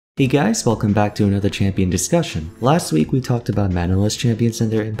Hey guys, welcome back to another champion discussion. Last week we talked about Manaless Champions and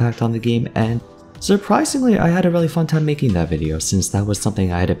their impact on the game, and surprisingly I had a really fun time making that video since that was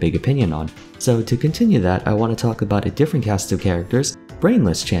something I had a big opinion on. So to continue that, I want to talk about a different cast of characters,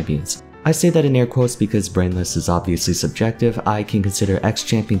 Brainless Champions. I say that in air quotes because brainless is obviously subjective. I can consider X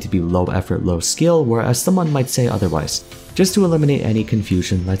champion to be low effort, low skill, whereas someone might say otherwise. Just to eliminate any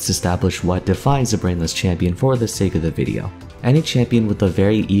confusion, let's establish what defines a brainless champion for the sake of the video. Any champion with a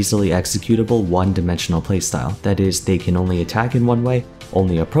very easily executable one-dimensional playstyle, that is, they can only attack in one way,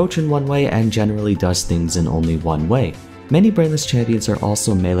 only approach in one way, and generally does things in only one way. Many brainless champions are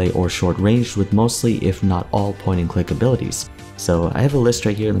also melee or short-ranged with mostly, if not all, point-and-click abilities. So I have a list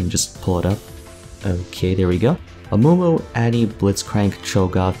right here, let me just pull it up. Okay, there we go. Amumu, Annie, Blitzcrank,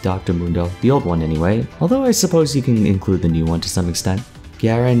 Cho'Gath, Dr. Mundo, the old one anyway, although I suppose you can include the new one to some extent.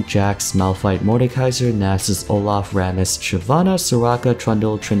 Garen, Jax, Malphite, Mordekaiser, Nasus, Olaf, Rammus, Shyvana, Soraka,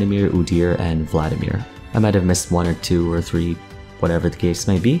 Trundle, Tryndamere, Udyr, and Vladimir. I might have missed one or two or three, whatever the case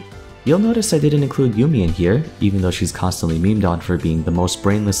may be. You'll notice I didn't include Yuumi in here, even though she's constantly memed on for being the most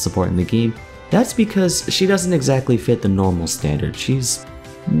brainless support in the game. That's because she doesn't exactly fit the normal standard. She's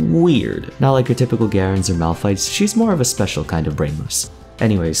weird. Not like your typical Garens or Malphites, she's more of a special kind of brainless.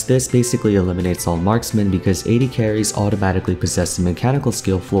 Anyways, this basically eliminates all marksmen because 80 carries automatically possess a mechanical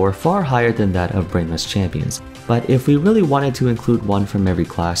skill floor far higher than that of brainless champions. But if we really wanted to include one from every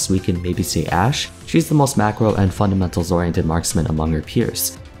class, we can maybe say Ashe. She's the most macro and fundamentals oriented marksman among her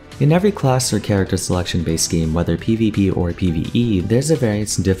peers. In every class or character selection based game, whether PvP or PvE, there's a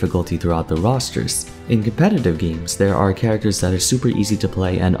variance in difficulty throughout the rosters. In competitive games, there are characters that are super easy to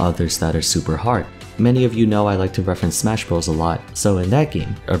play and others that are super hard. Many of you know I like to reference Smash Bros a lot, so in that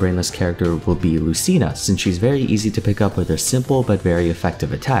game, a brainless character will be Lucina since she's very easy to pick up with her simple but very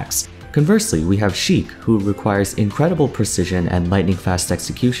effective attacks. Conversely, we have Sheik, who requires incredible precision and lightning-fast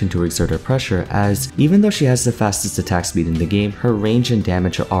execution to exert her pressure, as even though she has the fastest attack speed in the game, her range and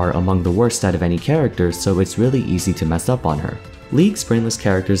damage are among the worst out of any character, so it's really easy to mess up on her. League's brainless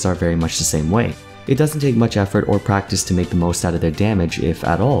characters are very much the same way. It doesn't take much effort or practice to make the most out of their damage, if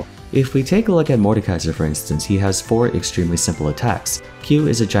at all. If we take a look at Mordekaiser for instance, he has 4 extremely simple attacks. Q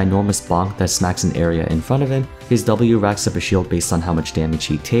is a ginormous bonk that smacks an area in front of him, his W racks up a shield based on how much damage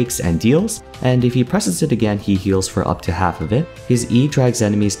he takes and deals, and if he presses it again he heals for up to half of it. His E drags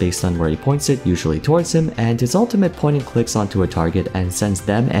enemies based on where he points it, usually towards him, and his ultimate point and clicks onto a target and sends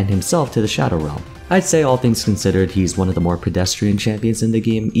them and himself to the Shadow Realm. I'd say all things considered, he's one of the more pedestrian champions in the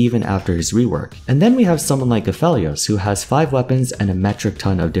game even after his rework. And then we have someone like Aphelios, who has 5 weapons and a metric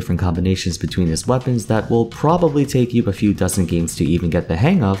ton of different combinations between his weapons that will probably take you a few dozen games to even get the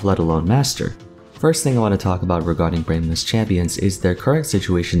hang of, let alone master. First thing I want to talk about regarding brainless champions is their current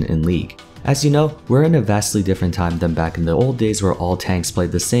situation in League. As you know, we're in a vastly different time than back in the old days where all tanks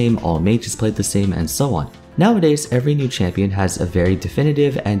played the same, all mages played the same, and so on. Nowadays, every new champion has a very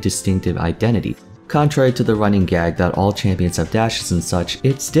definitive and distinctive identity. Contrary to the running gag that all champions have dashes and such,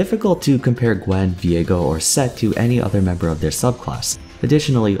 it's difficult to compare Gwen, Viego, or Sett to any other member of their subclass.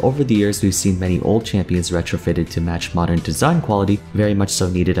 Additionally, over the years we've seen many old champions retrofitted to match modern design quality, very much so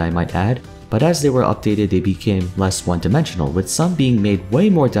needed I might add, but as they were updated they became less one-dimensional, with some being made way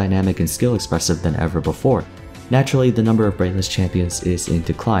more dynamic and skill expressive than ever before. Naturally, the number of brainless champions is in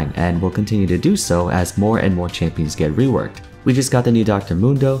decline, and will continue to do so as more and more champions get reworked. We just got the new Dr.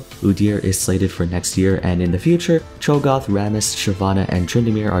 Mundo, Udyr is slated for next year, and in the future, Cho'Gath, Rammus, Shyvana, and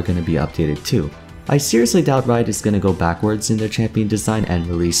Tryndamere are going to be updated too. I seriously doubt Riot is going to go backwards in their champion design and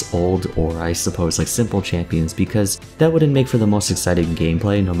release old, or I suppose like simple champions, because that wouldn't make for the most exciting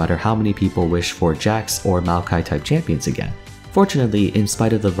gameplay no matter how many people wish for Jax or Maokai type champions again. Fortunately, in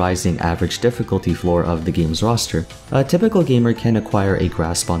spite of the rising average difficulty floor of the game's roster, a typical gamer can acquire a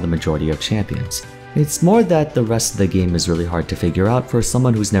grasp on the majority of champions. It's more that the rest of the game is really hard to figure out for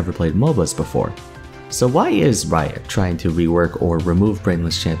someone who's never played MOBAs before. So why is Riot trying to rework or remove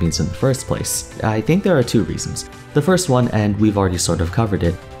brainless champions in the first place? I think there are 2 reasons. The first one, and we've already sort of covered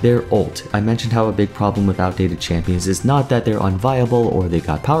it, they're old. I mentioned how a big problem with outdated champions is not that they're unviable or they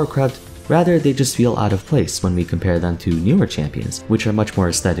got power crept, rather they just feel out of place when we compare them to newer champions, which are much more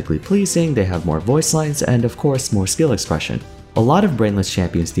aesthetically pleasing, they have more voice lines, and of course more skill expression. A lot of brainless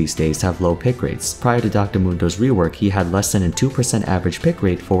champions these days have low pick rates. Prior to Dr. Mundo's rework, he had less than a 2% average pick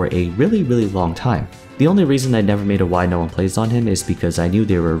rate for a really long time. The only reason I never made a why no one plays on him is because I knew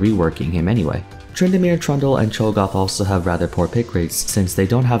they were reworking him anyway. Tryndamere, Trundle, and Cho'Gath also have rather poor pick rates since they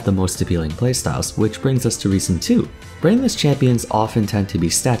don't have the most appealing playstyles, which brings us to reason 2. Brainless champions often tend to be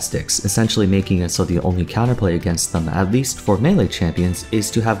stat sticks, essentially making it so the only counterplay against them, at least for melee champions,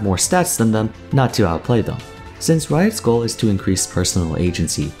 is to have more stats than them, not to outplay them. Since Riot's goal is to increase personal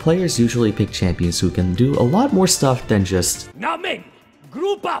agency, players usually pick champions who can do a lot more stuff than just Now men,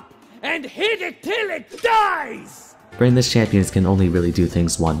 group up and hit it till it dies! Brainless Champions can only really do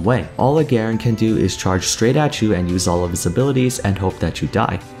things one way. All a Garen can do is charge straight at you and use all of his abilities and hope that you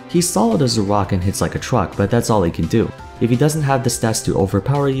die. He's solid as a rock and hits like a truck, but that's all he can do. If he doesn't have the stats to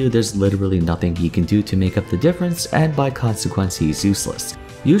overpower you, there's literally nothing he can do to make up the difference, and by consequence he's useless.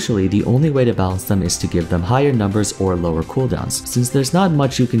 Usually, the only way to balance them is to give them higher numbers or lower cooldowns, since there's not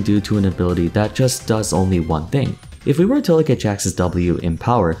much you can do to an ability that just does only one thing. If we were to look at Jax's W in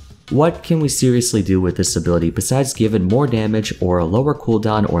power, what can we seriously do with this ability besides give it more damage or a lower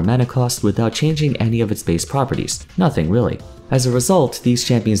cooldown or mana cost without changing any of its base properties? Nothing really. As a result, these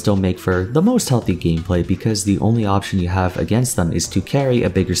champions don't make for the most healthy gameplay because the only option you have against them is to carry a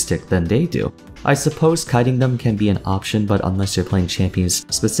bigger stick than they do. I suppose kiting them can be an option, but unless you're playing champions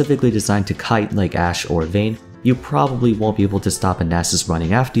specifically designed to kite like Ashe or Vayne, you probably won't be able to stop a Nasus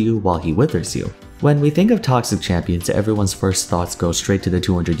running after you while he withers you. When we think of toxic champions, everyone's first thoughts go straight to the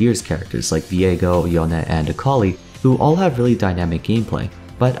 200 years characters like Viego, Yone, and Akali, who all have really dynamic gameplay.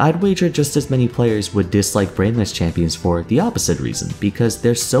 But I'd wager just as many players would dislike Brainless Champions for the opposite reason, because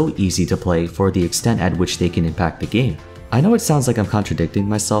they're so easy to play for the extent at which they can impact the game. I know it sounds like I'm contradicting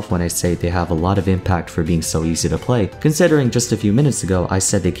myself when I say they have a lot of impact for being so easy to play, considering just a few minutes ago I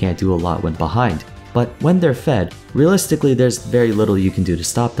said they can't do a lot when behind. But when they're fed, realistically there's very little you can do to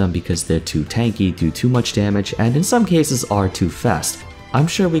stop them because they're too tanky, do too much damage, and in some cases are too fast. I'm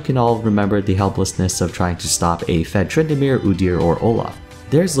sure we can all remember the helplessness of trying to stop a fed Tryndamere, Udyr, or Olaf.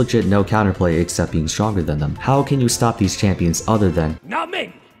 There's legit no counterplay except being stronger than them. How can you stop these champions other than Now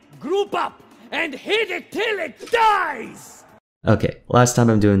men, group up and hit it till it dies! Okay, last time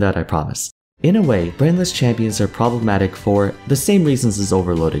I'm doing that, I promise. In a way, Brainless Champions are problematic for the same reasons as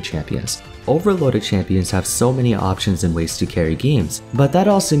Overloaded Champions. Overloaded Champions have so many options and ways to carry games, but that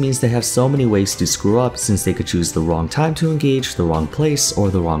also means they have so many ways to screw up since they could choose the wrong time to engage, the wrong place, or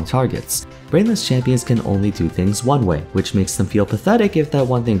the wrong targets. Brainless Champions can only do things one way, which makes them feel pathetic if that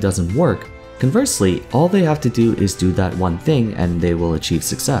one thing doesn't work. Conversely, all they have to do is do that one thing and they will achieve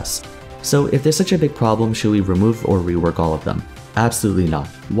success. So if there's such a big problem, should we remove or rework all of them? Absolutely not.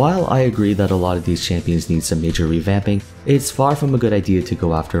 While I agree that a lot of these champions need some major revamping, it's far from a good idea to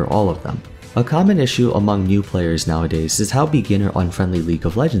go after all of them. A common issue among new players nowadays is how beginner-unfriendly League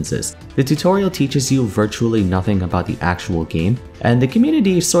of Legends is. The tutorial teaches you virtually nothing about the actual game, and the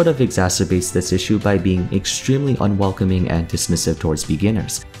community sort of exacerbates this issue by being extremely unwelcoming and dismissive towards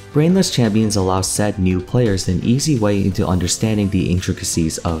beginners. Brainless Champions allow said new players an easy way into understanding the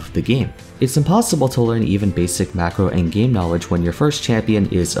intricacies of the game. It's impossible to learn even basic macro and game knowledge when your first champion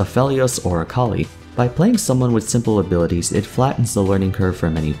is Aphelios or Akali. By playing someone with simple abilities, it flattens the learning curve for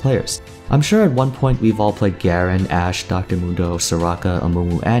many players. I'm sure at one point we've all played Garen, Ashe, Dr. Mundo, Soraka,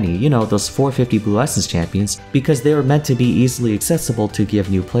 Amumu, Annie, you know, those 450 Blue Essence champions, because they were meant to be easily accessible to give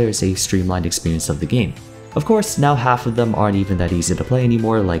new players a streamlined experience of the game. Of course, now half of them aren't even that easy to play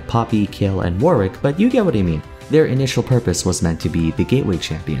anymore, like Poppy, Kayle, and Warwick, but you get what I mean. Their initial purpose was meant to be the gateway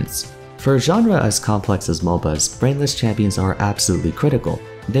champions. For a genre as complex as MOBAs, Brainless Champions are absolutely critical.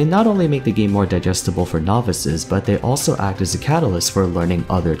 They not only make the game more digestible for novices, but they also act as a catalyst for learning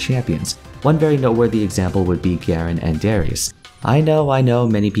other champions. One very noteworthy example would be Garen and Darius. I know,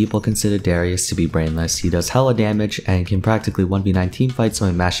 many people consider Darius to be brainless. He does hella damage and can practically 1v9 teamfights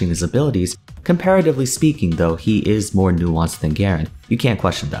when mashing his abilities. Comparatively speaking though, he is more nuanced than Garen. You can't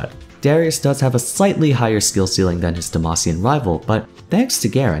question that. Darius does have a slightly higher skill ceiling than his Demacian rival, but thanks to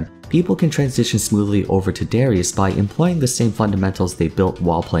Garen, people can transition smoothly over to Darius by employing the same fundamentals they built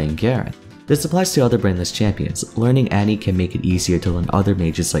while playing Garen. This applies to other Brainless Champions. Learning Annie can make it easier to learn other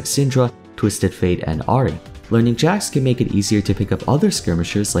mages like Syndra, Twisted Fate, and Ahri. Learning Jax can make it easier to pick up other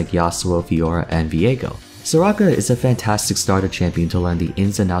skirmishers like Yasuo, Fiora, and Viego. Soraka is a fantastic starter champion to learn the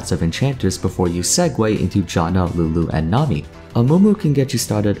ins and outs of enchanters before you segue into Janna, Lulu, and Nami. Amumu can get you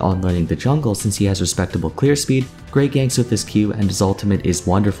started on learning the jungle since he has respectable clear speed, great ganks with his Q, and his ultimate is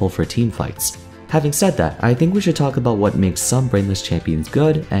wonderful for teamfights. Having said that, I think we should talk about what makes some Brainless Champions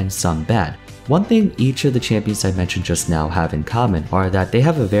good and some bad. One thing each of the champions I mentioned just now have in common are that they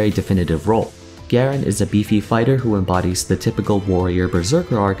have a very definitive role. Garen is a beefy fighter who embodies the typical warrior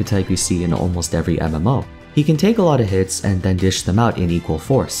berserker archetype you see in almost every MMO. He can take a lot of hits and then dish them out in equal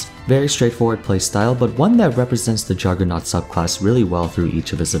force. Very straightforward playstyle, but one that represents the Juggernaut subclass really well through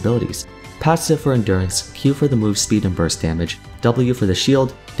each of his abilities. Passive for endurance, Q for the move speed and burst damage, W for the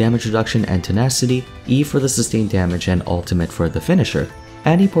shield, damage reduction and tenacity, E for the sustained damage, and ultimate for the finisher.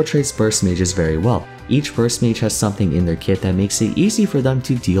 Annie portrays burst mages very well. Each burst mage has something in their kit that makes it easy for them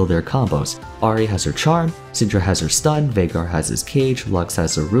to deal their combos. Ahri has her charm, Syndra has her stun, Veigar has his cage, Lux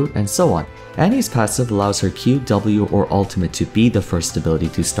has her root, and so on. Annie's passive allows her Q, W, or ultimate to be the first ability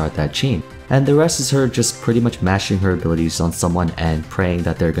to start that chain, and the rest is her just pretty much mashing her abilities on someone and praying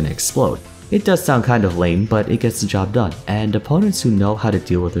that they're gonna explode. It does sound kind of lame, but it gets the job done, and opponents who know how to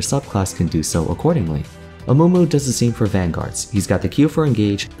deal with her subclass can do so accordingly. Amumu does the same for Vanguards. He's got the Q for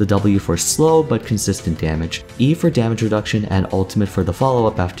engage, the W for slow but consistent damage, E for damage reduction, and ultimate for the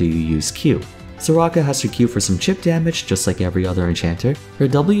follow-up after you use Q. Soraka has her Q for some chip damage, just like every other enchanter, her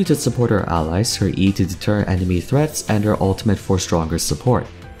W to support her allies, her E to deter enemy threats, and her ultimate for stronger support.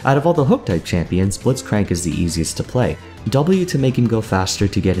 Out of all the hook-type champions, Blitzcrank is the easiest to play. W to make him go faster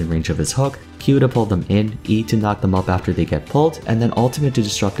to get in range of his hook, Q to pull them in, E to knock them up after they get pulled, and then ultimate to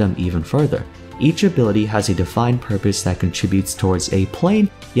disrupt them even further. Each ability has a defined purpose that contributes towards a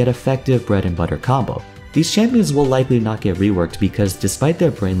plain yet effective bread and butter combo. These champions will likely not get reworked because despite their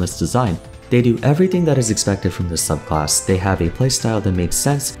brainless design, they do everything that is expected from this subclass, they have a playstyle that makes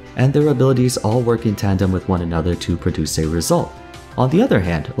sense, and their abilities all work in tandem with one another to produce a result. On the other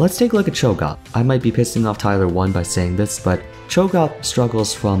hand, let's take a look at Cho'Gath. I might be pissing off Tyler 1 by saying this, but Cho'Gath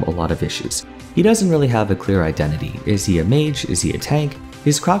struggles from a lot of issues. He doesn't really have a clear identity. Is he a mage? Is he a tank?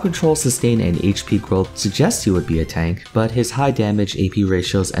 His crowd control, sustain, and HP growth suggests he would be a tank, but his high damage, AP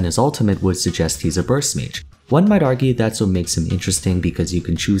ratios, and his ultimate would suggest he's a burst mage. One might argue that's what makes him interesting because you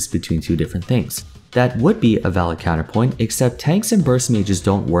can choose between two different things. That would be a valid counterpoint, except tanks and burst mages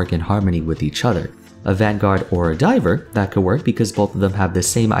don't work in harmony with each other. A Vanguard or a Diver, that could work because both of them have the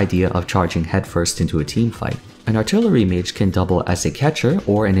same idea of charging headfirst into a team fight. An Artillery Mage can double as a catcher,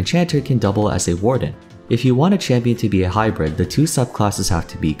 or an Enchanter can double as a Warden. If you want a champion to be a hybrid, the two subclasses have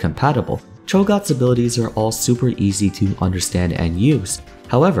to be compatible. Cho'Gath's abilities are all super easy to understand and use.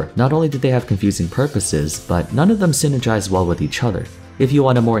 However, not only do they have confusing purposes, but none of them synergize well with each other. If you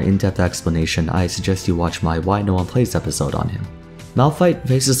want a more in-depth explanation, I suggest you watch my Why No One Plays episode on him. Malphite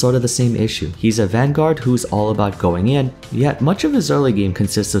faces sort of the same issue. He's a Vanguard who's all about going in, yet much of his early game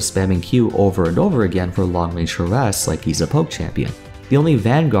consists of spamming Q over and over again for long-range harass like he's a poke champion. The only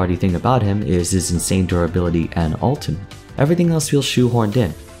Vanguard-y thing about him is his insane durability and ultimate. Everything else feels shoehorned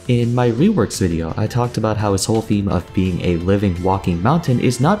in. In my reworks video, I talked about how his whole theme of being a living, walking mountain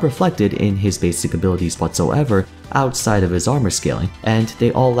is not reflected in his basic abilities whatsoever outside of his armor scaling, and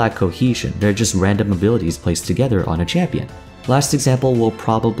they all lack cohesion. They're just random abilities placed together on a champion. Last example will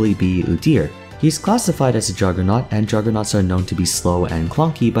probably be Udyr. He's classified as a Juggernaut, and Juggernauts are known to be slow and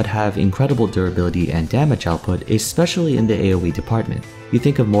clunky but have incredible durability and damage output, especially in the AoE department. You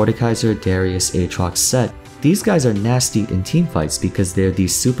think of Mordekaiser, Darius, Aatrox, Set. These guys are nasty in teamfights because they're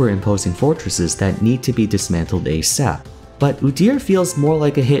these superimposing fortresses that need to be dismantled ASAP. But Udyr feels more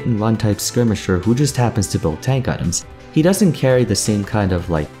like a hit-and-run type skirmisher who just happens to build tank items. He doesn't carry the same kind of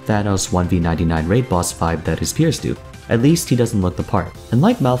like Thanos 1v99 raid boss vibe that his peers do. At least he doesn't look the part. And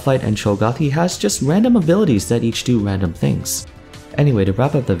like Malphite and Cho'Gath, he has just random abilities that each do random things. Anyway, to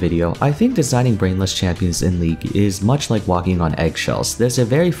wrap up the video, I think designing Brainless Champions in League is much like walking on eggshells. There's a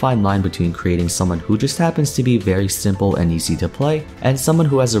very fine line between creating someone who just happens to be very simple and easy to play, and someone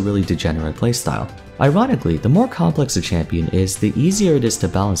who has a really degenerate playstyle. Ironically, the more complex a champion is, the easier it is to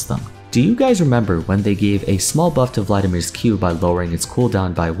balance them. Do you guys remember when they gave a small buff to Vladimir's Q by lowering its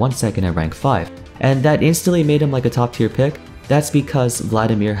cooldown by 1 second at rank 5? And that instantly made him like a top tier pick? That's because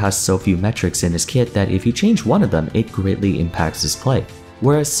Vladimir has so few metrics in his kit that if you change one of them, it greatly impacts his play.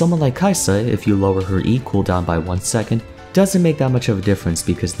 Whereas someone like Kai'Sa, if you lower her E cooldown by 1 second, doesn't make that much of a difference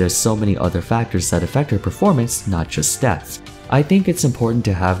because there's so many other factors that affect her performance, not just stats. I think it's important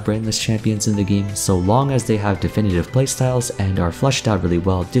to have brainless champions in the game so long as they have definitive playstyles and are fleshed out really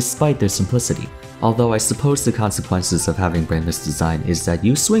well despite their simplicity. Although I suppose the consequences of having brainless design is that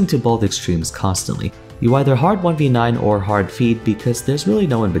you swing to both extremes constantly. You either hard 1v9 or hard feed because there's really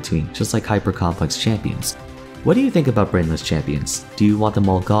no in between, just like hyper-complex champions. What do you think about brainless champions? Do you want them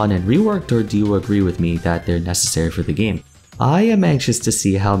all gone and reworked, or do you agree with me that they're necessary for the game? I am anxious to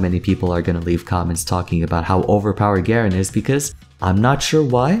see how many people are going to leave comments talking about how overpowered Garen is because I'm not sure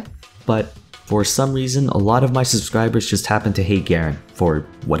why, but for some reason a lot of my subscribers just happen to hate Garen for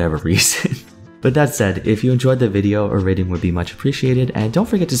whatever reason. But that said, if you enjoyed the video, a rating would be much appreciated, and don't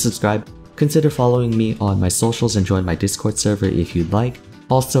forget to subscribe. Consider following me on my socials and join my Discord server if you'd like.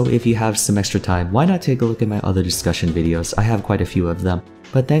 Also, if you have some extra time, why not take a look at my other discussion videos? I have quite a few of them.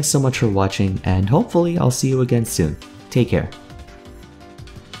 But thanks so much for watching, and hopefully I'll see you again soon. Take care.